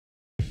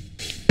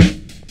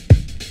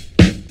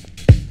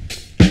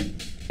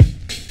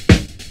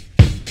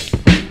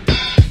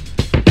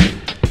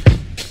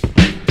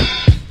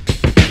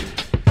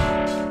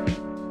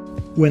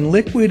When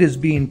liquid is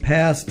being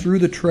passed through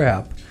the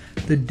trap,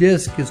 the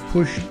disc is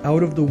pushed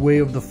out of the way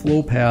of the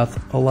flow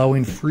path,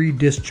 allowing free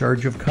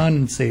discharge of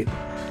condensate.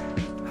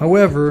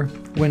 However,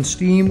 when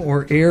steam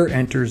or air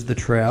enters the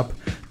trap,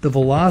 the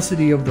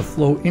velocity of the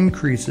flow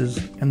increases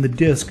and the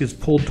disc is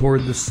pulled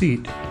toward the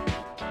seat.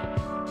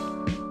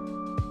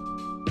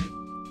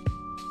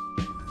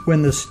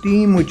 When the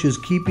steam which is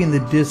keeping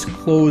the disc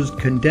closed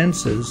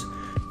condenses,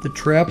 the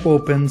trap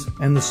opens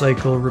and the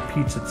cycle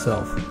repeats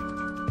itself.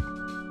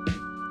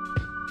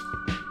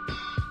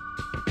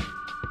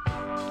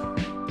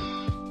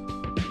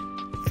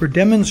 For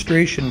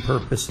demonstration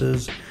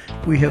purposes,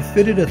 we have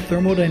fitted a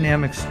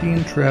thermodynamic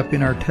steam trap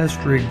in our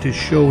test rig to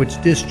show its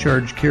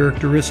discharge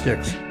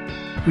characteristics.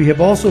 We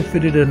have also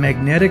fitted a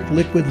magnetic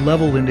liquid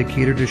level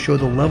indicator to show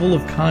the level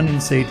of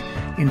condensate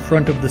in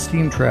front of the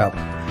steam trap.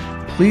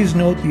 Please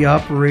note the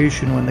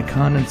operation when the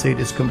condensate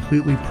is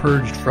completely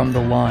purged from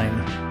the line.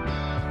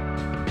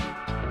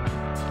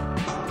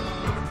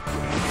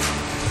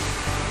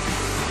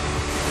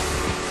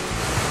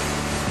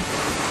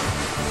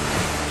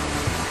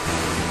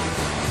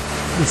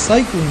 The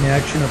cycling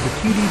action of the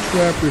TD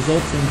trap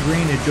results in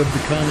drainage of the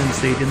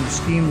condensate in the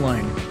steam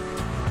line.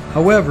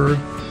 However,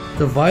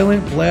 the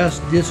violent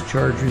blast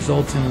discharge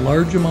results in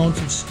large amounts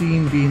of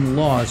steam being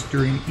lost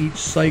during each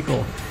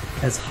cycle,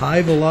 as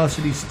high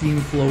velocity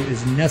steam flow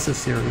is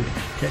necessary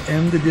to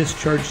end the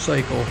discharge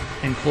cycle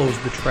and close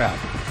the trap.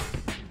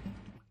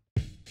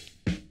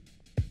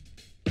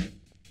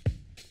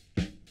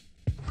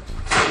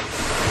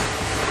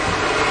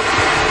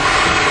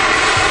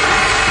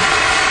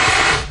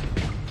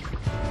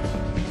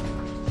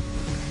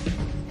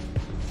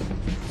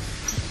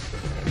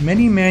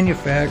 Many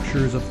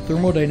manufacturers of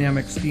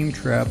thermodynamic steam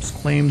traps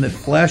claim that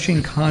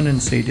flashing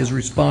condensate is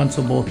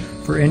responsible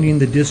for ending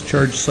the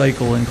discharge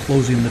cycle and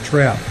closing the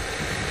trap.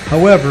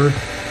 However,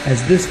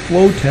 as this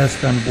flow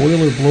test on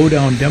boiler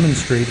blowdown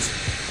demonstrates,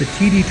 the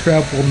TD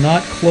trap will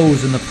not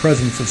close in the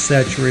presence of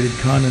saturated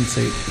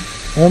condensate.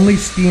 Only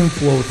steam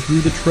flow through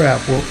the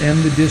trap will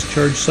end the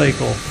discharge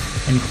cycle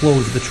and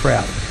close the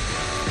trap.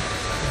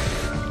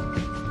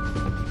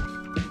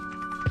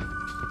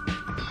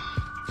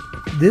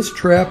 This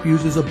trap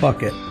uses a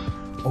bucket,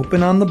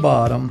 open on the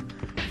bottom,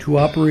 to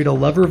operate a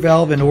lever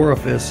valve and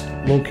orifice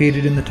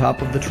located in the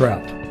top of the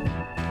trap.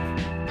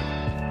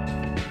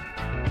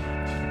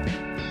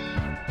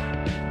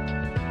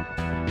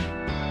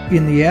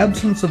 In the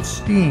absence of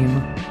steam,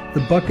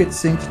 the bucket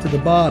sinks to the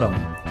bottom,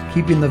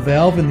 keeping the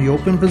valve in the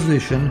open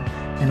position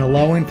and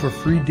allowing for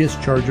free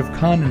discharge of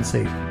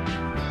condensate.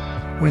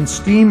 When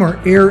steam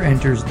or air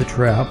enters the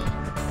trap,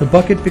 the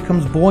bucket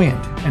becomes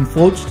buoyant and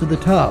floats to the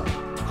top,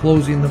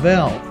 closing the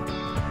valve.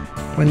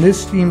 When this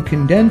steam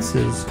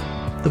condenses,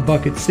 the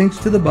bucket sinks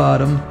to the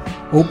bottom,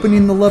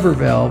 opening the lever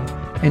valve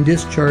and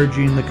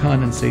discharging the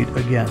condensate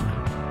again.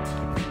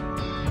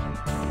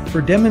 For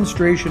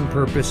demonstration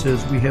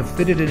purposes, we have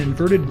fitted an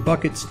inverted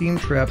bucket steam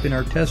trap in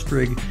our test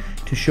rig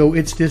to show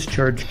its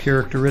discharge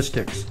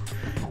characteristics.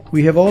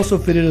 We have also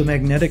fitted a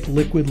magnetic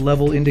liquid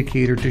level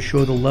indicator to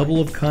show the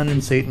level of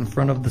condensate in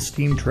front of the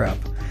steam trap.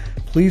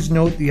 Please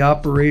note the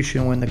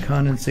operation when the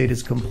condensate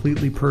is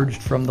completely purged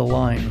from the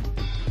line.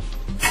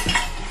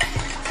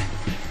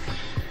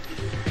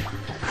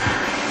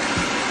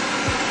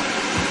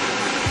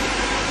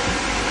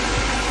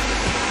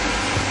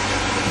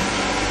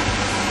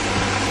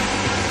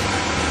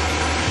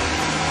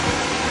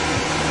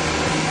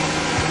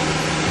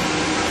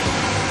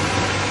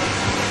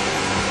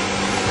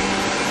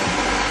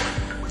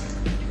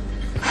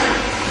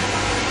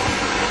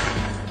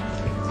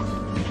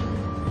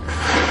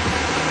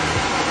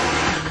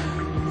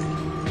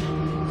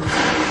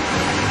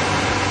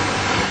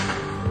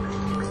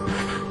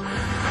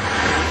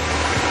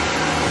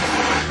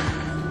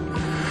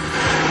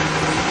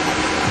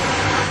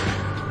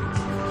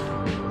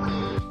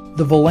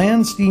 The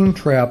Velan Steam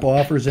Trap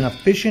offers an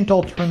efficient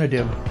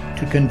alternative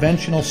to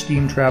conventional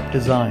steam trap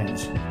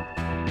designs.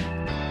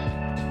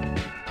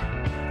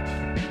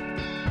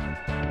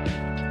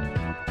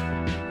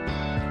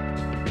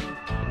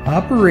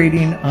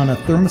 Operating on a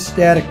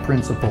thermostatic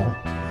principle,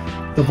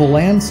 the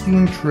Velan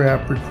Steam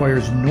Trap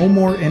requires no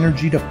more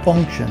energy to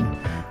function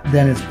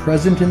than is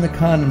present in the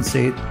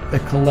condensate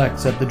that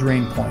collects at the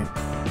drain point.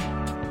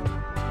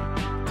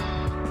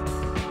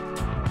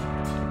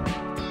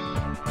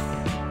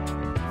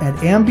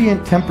 At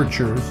ambient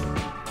temperatures,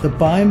 the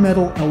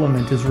bimetal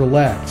element is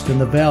relaxed and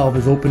the valve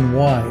is open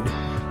wide,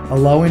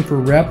 allowing for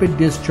rapid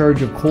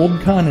discharge of cold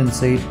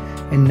condensate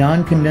and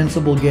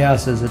non-condensable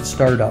gases at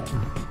startup.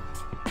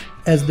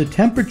 As the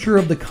temperature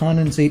of the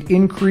condensate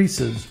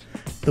increases,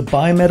 the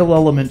bimetal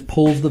element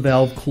pulls the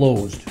valve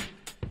closed.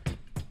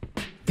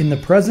 In the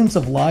presence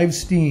of live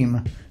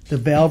steam, the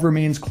valve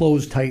remains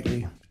closed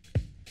tightly.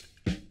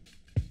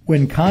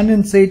 When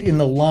condensate in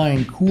the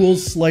line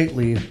cools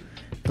slightly,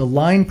 the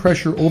line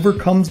pressure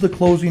overcomes the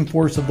closing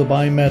force of the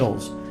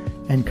bimetals,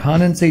 and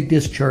condensate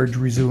discharge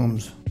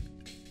resumes.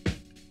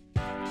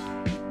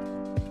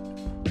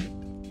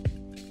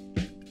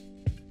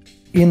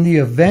 In the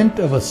event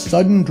of a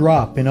sudden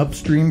drop in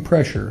upstream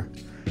pressure,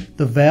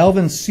 The valve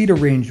and seat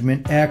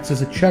arrangement acts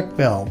as a check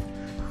valve,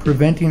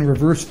 preventing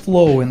reverse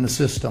flow in the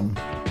system.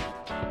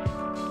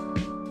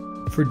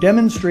 For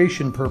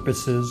demonstration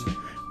purposes,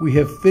 we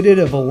have fitted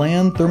a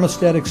Velan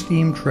thermostatic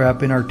steam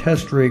trap in our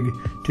test rig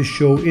to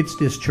show its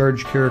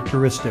discharge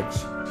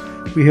characteristics.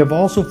 We have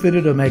also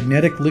fitted a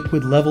magnetic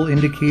liquid level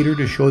indicator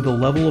to show the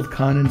level of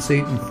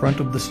condensate in front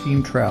of the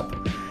steam trap.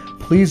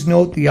 Please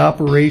note the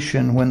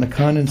operation when the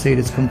condensate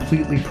is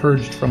completely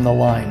purged from the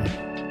line.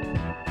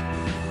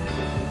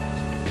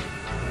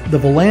 The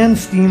Velan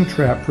Steam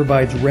Trap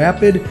provides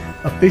rapid,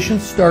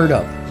 efficient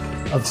startup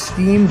of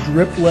steam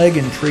drip leg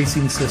and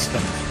tracing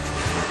systems.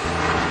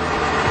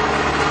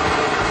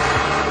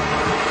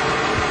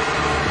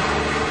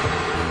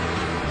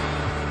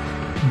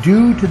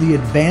 Due to the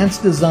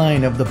advanced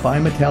design of the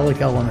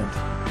bimetallic element,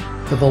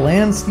 the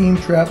Velan Steam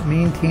Trap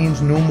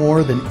maintains no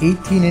more than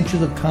 18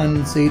 inches of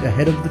condensate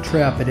ahead of the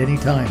trap at any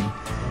time,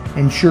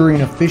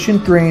 ensuring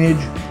efficient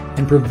drainage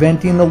and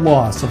preventing the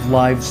loss of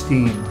live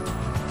steam.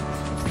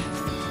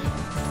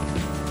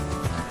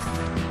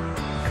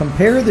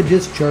 Compare the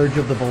discharge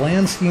of the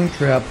Velan Steam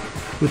Trap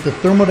with the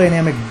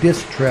thermodynamic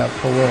disc trap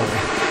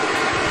below.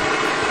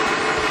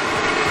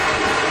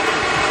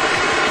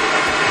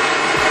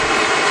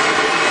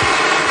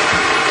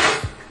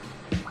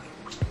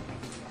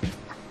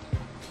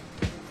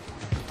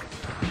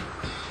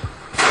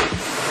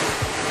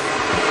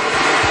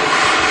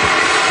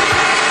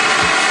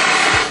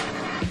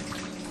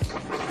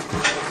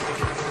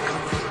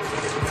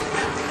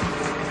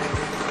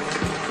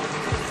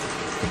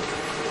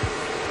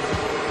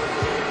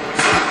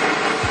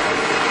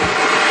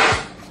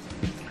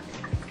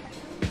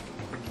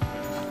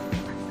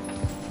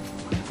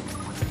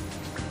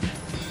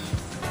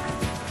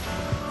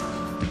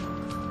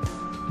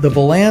 The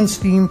Velan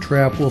Steam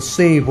Trap will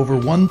save over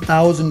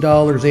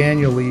 $1,000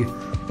 annually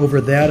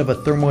over that of a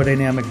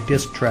thermodynamic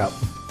disc trap.